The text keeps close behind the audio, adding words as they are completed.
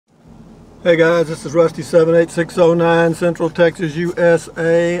Hey guys, this is Rusty 78609, Central Texas,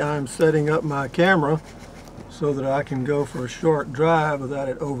 USA. I'm setting up my camera so that I can go for a short drive without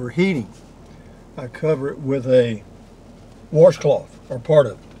it overheating. I cover it with a washcloth, or part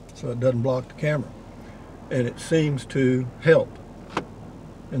of it, so it doesn't block the camera. And it seems to help.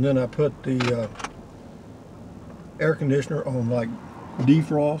 And then I put the air conditioner on like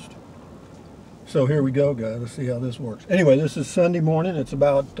defrost. So here we go, guys. Let's see how this works. Anyway, this is Sunday morning. It's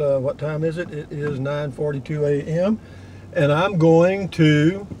about, what time is it? It is 9:42 a.m. And I'm going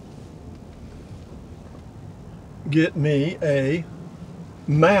to get me a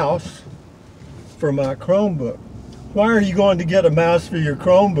mouse for my Chromebook. Why are you going to get a mouse for your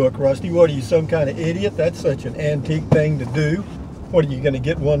Chromebook, Rusty? What are you, some kind of idiot? That's such an antique thing to do. What, are you going to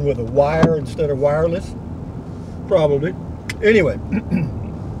get one with a wire instead of wireless? Probably. Anyway.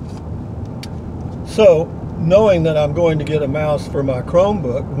 So, knowing that I'm going to get a mouse for my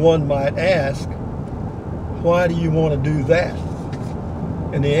Chromebook, one might ask, why do you want to do that?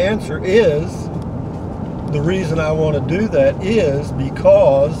 And the answer is, the reason I want to do that is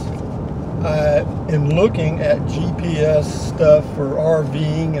because in looking at GPS stuff for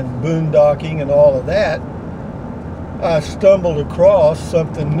RVing and boondocking and all of that, I stumbled across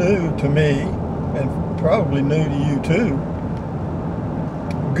something new to me, and probably new to you too.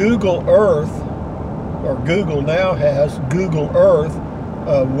 Google Earth, or Google now has Google Earth,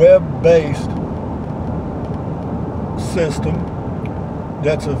 a web-based system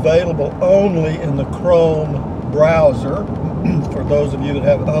that's available only in the Chrome browser. For those of you that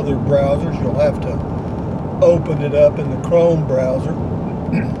have other browsers, you'll have to open it up in the Chrome browser.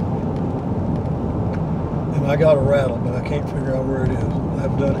 And I got a rattle, but I can't figure out where it is.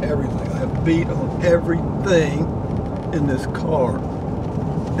 I've done everything. I have beat on everything in this car.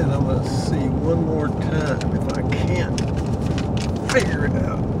 And I'm going to see one more time if I can't figure it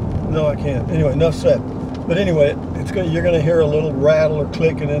out. No, I can't. Anyway, enough said. But anyway, you're going to hear a little rattle or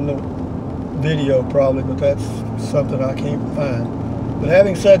clicking in the video probably, but that's something I can't find. But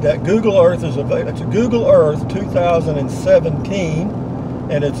having said that, Google Earth is available. It's a Google Earth 2017,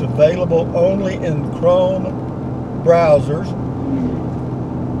 and it's available only in Chrome browsers.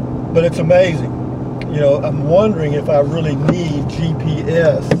 But it's amazing. You know, I'm wondering if I really need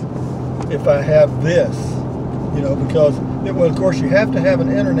GPS if I have this, you know, because, well, of course, you have to have an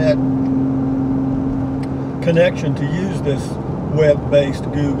internet connection to use this web-based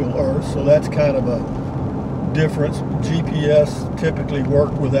Google Earth, so that's kind of a difference. GPS typically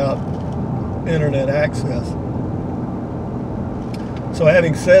work without internet access. So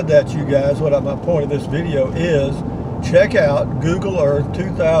having said that, you guys, my point of this video is check out Google Earth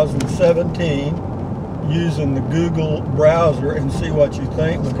 2017 using the Google browser and see what you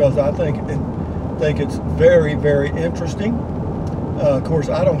think, because I think it's very, very interesting. Of course,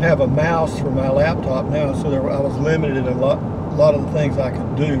 I don't have a mouse for my laptop now, so I was limited in a lot of the things I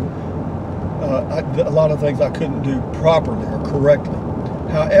could do. A lot of things I couldn't do properly or correctly.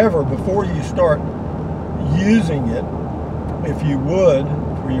 However, before you start using it, if you would,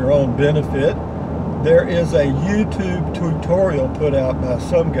 for your own benefit, there is a YouTube tutorial put out by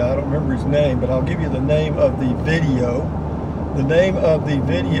some guy. I don't remember his name, but I'll give you the name of the video. The name of the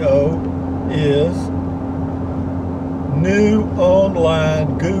video is New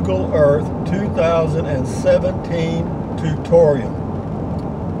Online Google Earth 2017 Tutorial.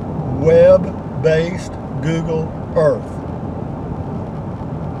 Web-based Google Earth.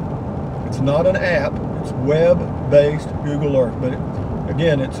 It's not an app, it's web-based Google Earth. But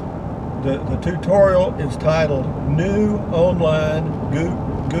again, the tutorial is titled New Online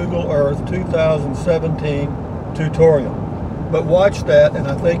Google Earth 2017 Tutorial. But watch that, and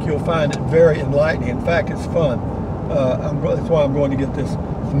I think you'll find it very enlightening. In fact, it's fun. That's why I'm going to get this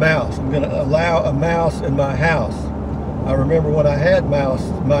mouse. I'm going to allow a mouse in my house. I remember when I had mice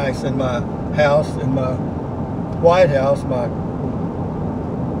in my house, in my White House, my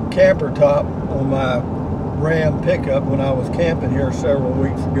camper top on my Ram pickup when I was camping here several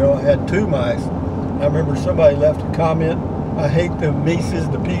weeks ago. I had 2 mice. I remember somebody left a comment, I hate them mices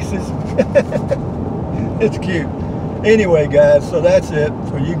to pieces. It's cute. Anyway, guys, so that's it.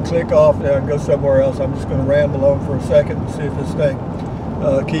 So you can click off there and go somewhere else. I'm just going to ramble on for a second and see if this thing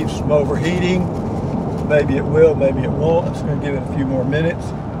keeps from overheating. Maybe it will, maybe it won't. I'm just going to give it a few more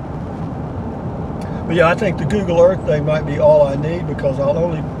minutes. But yeah, I think the Google Earth thing might be all I need, because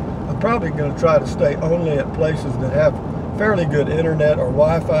I'm probably going to try to stay only at places that have fairly good internet or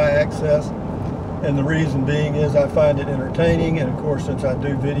Wi-Fi access. And the reason being is I find it entertaining, and of course, since I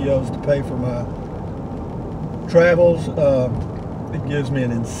do videos to pay for my travels, it gives me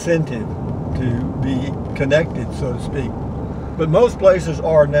an incentive to be connected, so to speak. But most places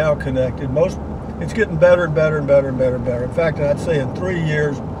are now connected. It's getting better and better and better and better and better. In fact, I'd say in 3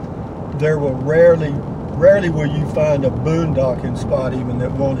 years, there will rarely will you find a boondocking spot even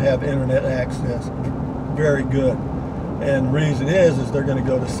that won't have internet access. Very good. And the reason is they're going to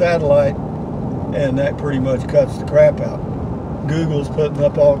go to satellite, and that pretty much cuts the crap out. Google's putting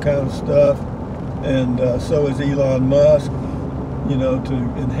up all kinds of stuff, and so is Elon Musk, you know, to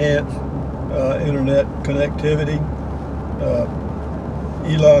enhance internet connectivity.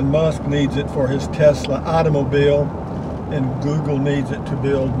 Elon Musk needs it for his Tesla automobile, and Google needs it to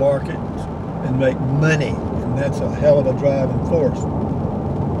build markets and make money, and that's a hell of a driving force.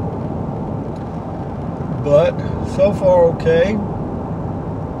 But so far okay.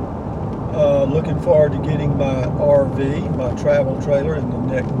 Looking forward to getting my RV, my travel trailer, in the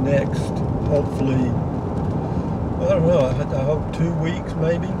next hopefully, I don't know, I hope 2 weeks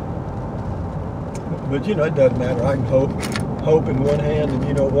maybe. But you know, it doesn't matter. I can hope in one hand and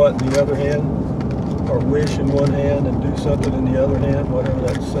you know what in the other hand, or wish in one hand and do something in the other hand, whatever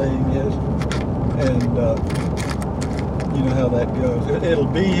that saying is. And you know how that goes. It'll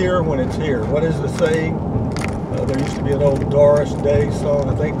be here when it's here. What is the saying? There used to be an old Doris Day song.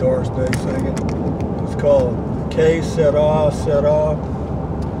 I think Doris Day sang it. It's called Que Sera, Sera.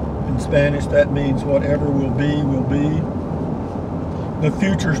 In Spanish, that means whatever will be, will be. The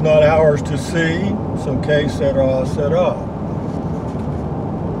future's not ours to see, so Que Sera, Sera.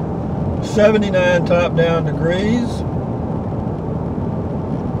 79 top-down degrees.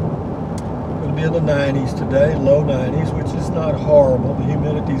 It'll be in the 90s today, low 90s, which is not horrible. The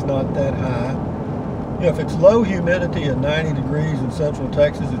humidity's not that high. You know, if it's low humidity at 90 degrees in central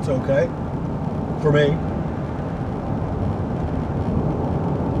Texas, it's okay for me.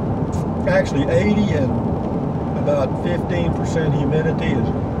 Actually, 80 and about 15% humidity is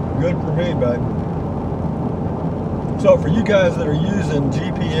good for me, baby. So for you guys that are using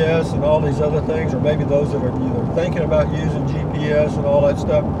GPS and all these other things, or maybe those that are either thinking about using GPS and all that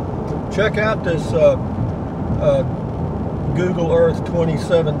stuff, check out this Google Earth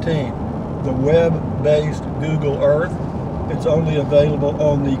 2017, the web-based Google Earth. It's only available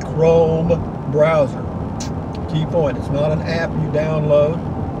on the Chrome browser. Key point, it's not an app you download.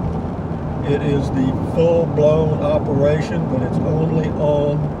 It is the full-blown operation, but it's only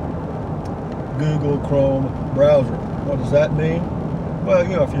on Google Chrome browser. What does that mean? Well,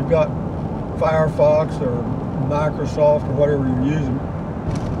 you know, if you've got Firefox or Microsoft or whatever you're using,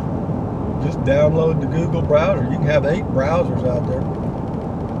 just download the Google browser. You can have 8 browsers out there.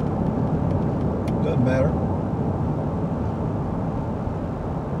 Doesn't matter.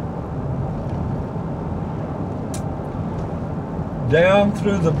 Down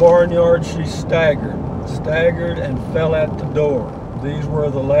through the barnyard she staggered and fell at the door. These were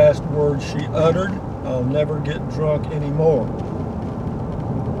the last words she uttered. I'll never get drunk anymore.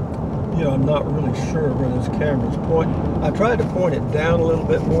 You know, I'm not really sure where this camera's pointing. I tried to point it down a little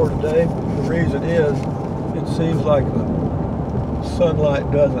bit more today. The reason is, it seems like the sunlight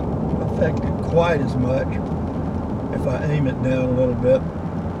doesn't affect it quite as much if I aim it down a little bit.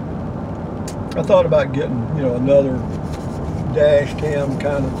 I thought about getting, you know, another dash cam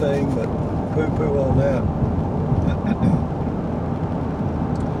kind of thing, but poo-poo on that.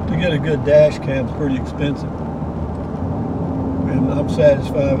 To get a good dash cam is pretty expensive, and I'm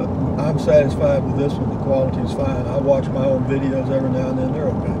satisfied with this one. The quality is fine. I watch my own videos every now and then. They're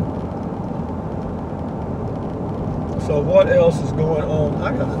okay. So what else is going on?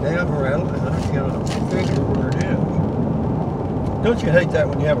 I got a damn rattle and I can't figure where it is. Don't you hate that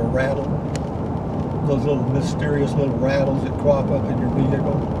when you have a rattle? Those little mysterious little rattles that crop up in your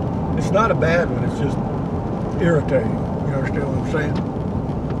vehicle. It's not a bad one, it's just irritating. You understand what I'm saying?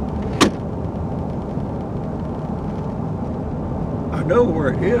 I know where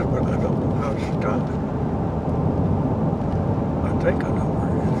it is, but I don't know how to stop it. I think I know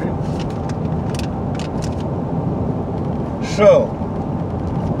where it is. So,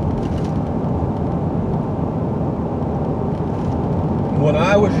 when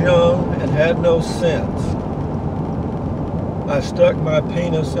I was young and had no sense, I stuck my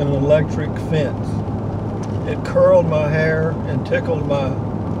penis in an electric fence. It curled my hair and tickled my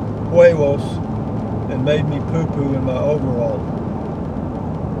huevos and made me poo-poo in my overall.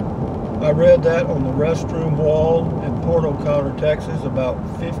 I read that on the restroom wall in Port O'Connor, Texas about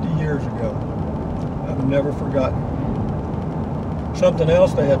 50 years ago. I've never forgotten. Something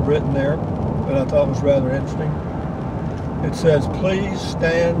else they had written there that I thought was rather interesting. It says, please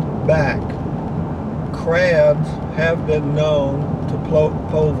stand back. Crabs have been known to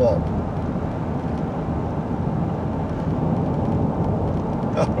pole vault.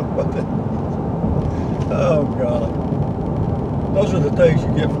 I don't know what that is. Oh, God. Those are the things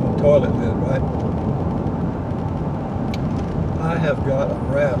you get from the toilet lid, right? I have got a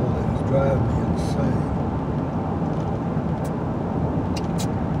rattle that is driving me insane.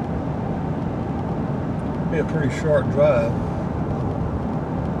 Be a pretty short drive.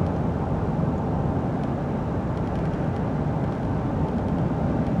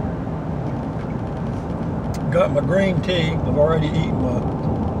 Got my green tea. I've already eaten my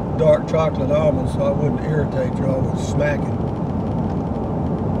dark chocolate almonds so I wouldn't irritate y'all with smacking.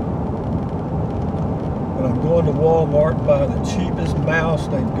 But I'm going to Walmart to buy the cheapest mouse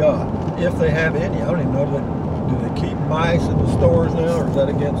they've got. If they have any. I don't even know. Do they keep mice in the stores now, or is that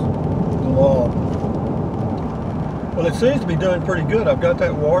against the law? Well, it seems to be doing pretty good. I've got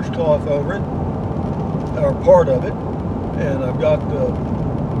that washcloth over it, or part of it, and I've got the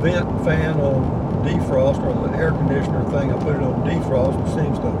vent fan on defrost, or the air conditioner thing. I put it on defrost. It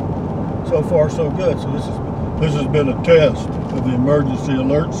seems to, so far so good. So this has been a test of the emergency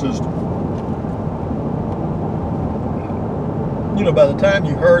alert system. You know, by the time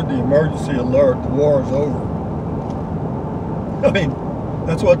you heard the emergency alert, the war is over. I mean,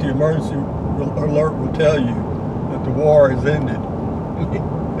 that's what the emergency alert will tell you, that the war is ended.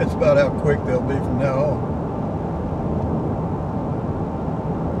 It's about how quick they'll be from now on.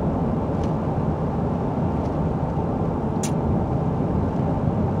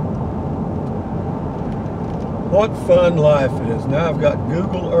 What fun life it is. Now I've got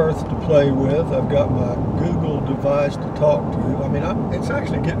Google Earth to play with. I've got my Google device to talk to. I mean, it's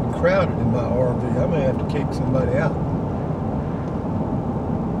actually getting crowded in my RV. I may have to kick somebody out.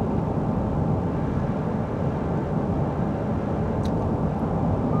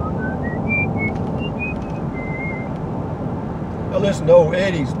 I listened to old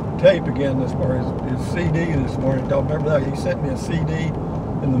Eddie's tape again this morning, his CD this morning. Don't remember that. He sent me a CD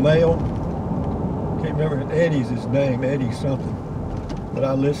in the mail. Can't remember. Eddie's his name, Eddie something. But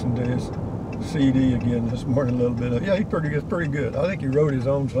I listened to his CD again this morning a little bit. Yeah, he's pretty good. I think he wrote his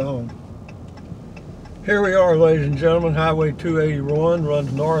own song. Here we are, ladies and gentlemen. Highway 281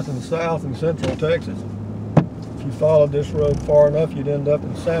 runs north and south in central Texas. If you followed this road far enough, you'd end up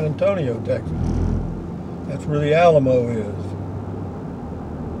in San Antonio, Texas. That's where the Alamo is.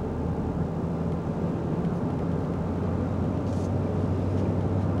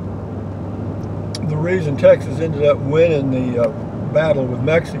 The reason Texas ended up winning the battle with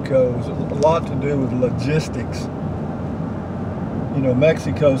Mexico is a lot to do with logistics. You know,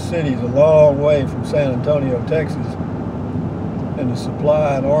 Mexico City is a long way from San Antonio, Texas, and to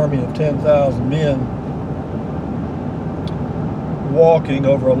supply an army of 10,000 men walking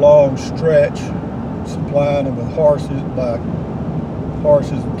over a long stretch, supplying them with horses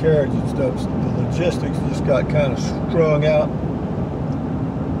and carriages and stuff, the logistics just got kind of strung out.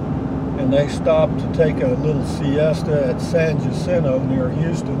 And they stopped to take a little siesta at San Jacinto near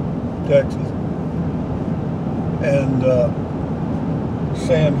Houston, Texas. And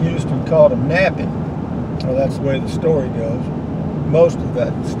Sam Houston caught them napping. Well, that's the way the story goes. Most of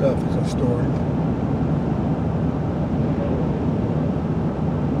that stuff is a story.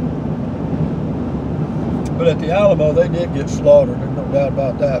 But at the Alamo, they did get slaughtered. There's no doubt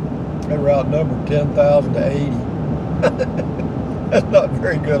about that. They were outnumbered 10,000 to 80. That's not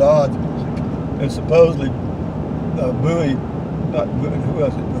very good odds. And supposedly, Bowie, not Bowie, who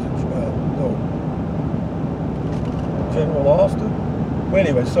was it? No, General Austin? Well,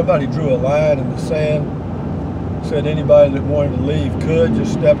 anyway, somebody drew a line in the sand, said anybody that wanted to leave could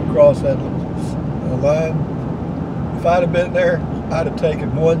just step across that line. If I'd have been there, I'd have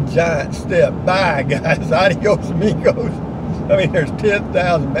taken one giant step. Bye, guys. Adios, amigos. I mean, there's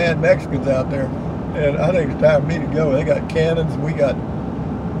 10,000 mad Mexicans out there, and I think it's time for me to go. They got cannons, we got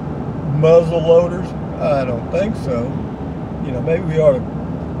muzzle loaders. I don't think so. You know, maybe we ought to,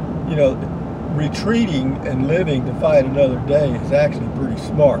 you know, retreating and living to fight another day is actually pretty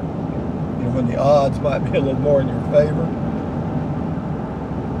smart. You know, when the odds might be a little more in your favor.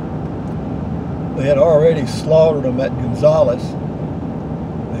 They had already slaughtered them at Gonzales.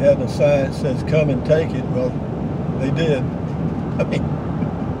 They had a sign that says, "Come and take it." Well, they did. I mean,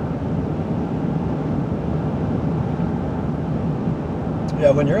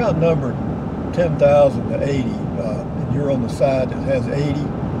 yeah, when you're outnumbered 10,000 to 80, and you're on the side that has 80, you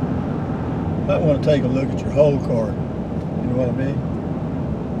might want to take a look at your whole card. You know what I mean?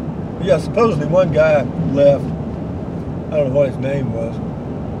 But yeah, supposedly one guy left. I don't know what his name was.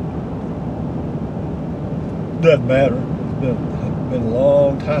 Doesn't matter. It's been a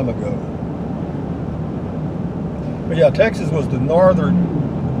long time ago. But yeah, Texas was the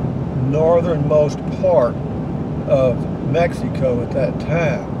northernmost part of Mexico at that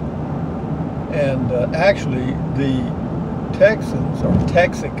time. And actually, the Texans or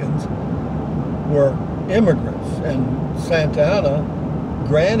Texicans were immigrants, and Santa Anna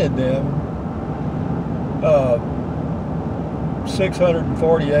granted them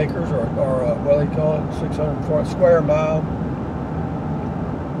 640 acres, or what do they call it, 640 square mile,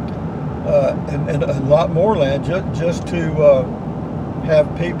 and a lot more land just to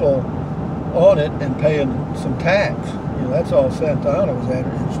have people on it and paying some tax. You know, that's all Santa Anna was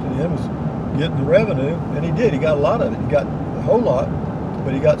interested in, was getting the revenue, and he did. He got a lot of it. He got a whole lot,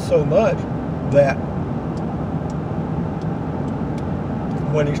 but he got so much that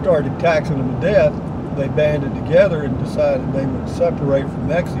when he started taxing them to death, they banded together and decided they would separate from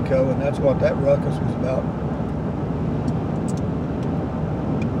Mexico, and that's what that ruckus was about.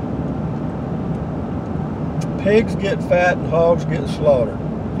 Pigs get fat and hogs get slaughtered.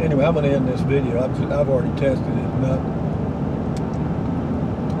 Anyway, I'm going to end this video. I've already tested it enough.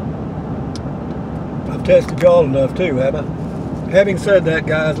 I've tested y'all enough too, haven't I? Having said that,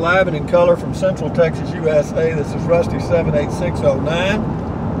 guys, live and in color from Central Texas, USA, this is Rusty 78609.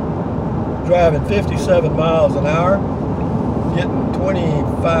 Driving 57 miles an hour, getting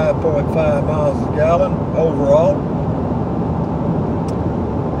 25.5 miles a gallon overall.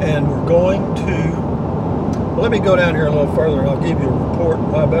 And we're going to, well, let me go down here a little further and I'll give you a report.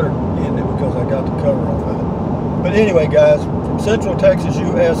 I better end it because I got the cover off of it. But anyway, guys, from Central Texas,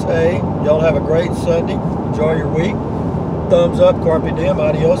 USA, y'all have a great Sunday. Enjoy your week. Thumbs up, carpe diem,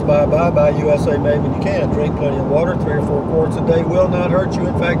 adios, bye-bye, buy USA made when you can. Drink plenty of water, 3 or 4 quarts a day will not hurt you.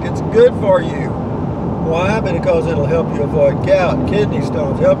 In fact, it's good for you. Why? Because it'll help you avoid gout, kidney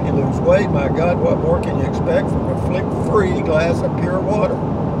stones, help you lose weight. My God, what more can you expect from a flick-free glass of pure water?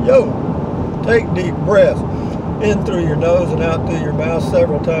 Yo, take deep breaths in through your nose and out through your mouth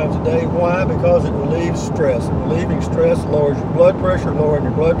several times a day. Why? Because it relieves stress. And relieving stress lowers your blood pressure. Lowering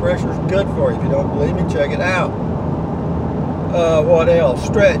your blood pressure is good for you. If you don't believe me, check it out. What else?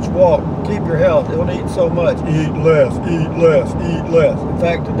 Stretch, walk, keep your health. Don't eat so much. Eat less, eat less, eat less. In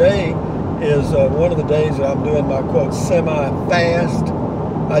fact, today is one of the days that I'm doing my, quote, semi-fast.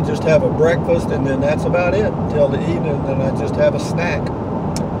 I just have a breakfast and then that's about it until the evening, and then I just have a snack.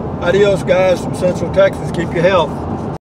 Adios, guys, from Central Texas. Keep your health.